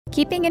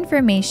Keeping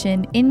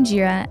information in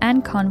Jira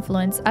and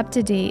Confluence up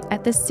to date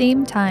at the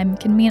same time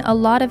can mean a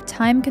lot of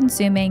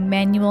time-consuming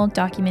manual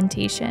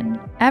documentation.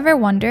 Ever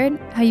wondered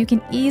how you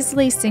can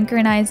easily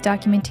synchronize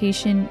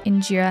documentation in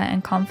Jira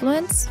and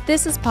Confluence?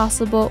 This is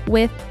possible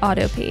with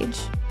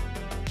AutoPage.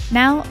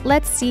 Now,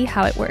 let's see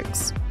how it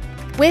works.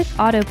 With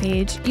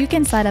AutoPage, you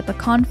can set up a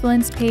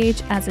Confluence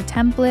page as a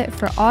template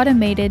for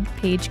automated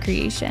page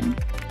creation.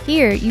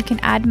 Here, you can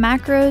add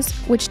macros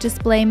which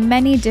display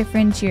many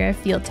different Jira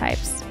field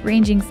types,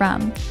 ranging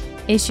from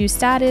issue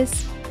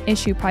status,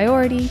 issue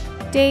priority,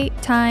 date,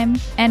 time,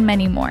 and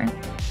many more.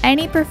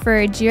 Any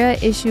preferred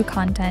Jira issue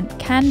content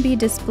can be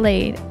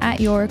displayed at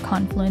your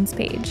Confluence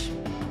page.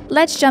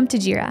 Let's jump to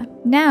Jira.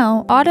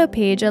 Now,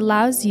 AutoPage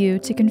allows you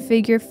to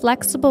configure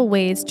flexible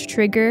ways to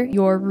trigger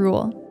your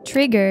rule.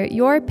 Trigger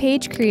your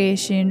page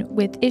creation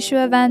with issue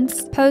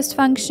events, post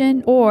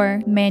function,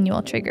 or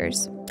manual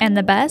triggers. And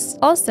the best,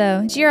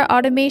 also, Jira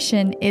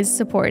Automation is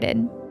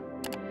supported.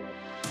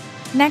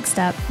 Next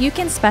up, you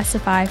can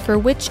specify for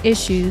which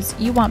issues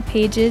you want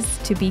pages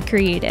to be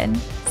created.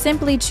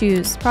 Simply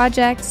choose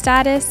project,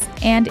 status,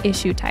 and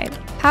issue type.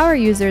 Power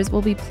users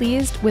will be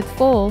pleased with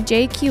full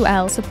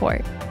JQL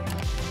support.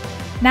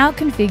 Now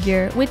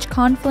configure which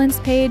Confluence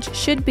page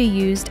should be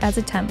used as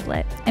a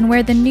template and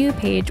where the new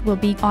page will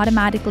be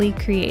automatically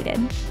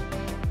created.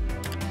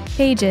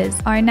 Pages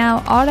are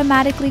now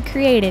automatically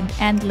created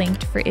and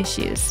linked for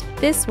issues.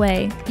 This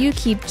way, you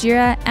keep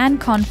Jira and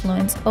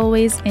Confluence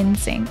always in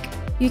sync.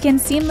 You can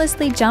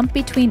seamlessly jump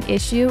between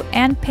issue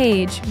and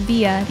page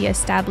via the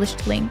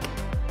established link.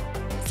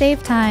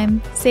 Save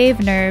time, save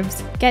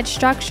nerves, get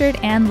structured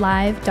and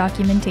live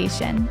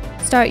documentation.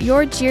 Start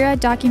your Jira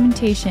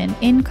documentation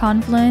in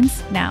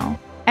Confluence now.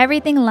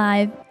 Everything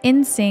live,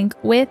 in sync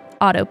with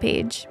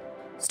AutoPage.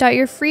 Start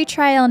your free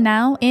trial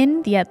now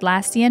in the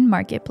Atlassian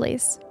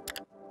Marketplace.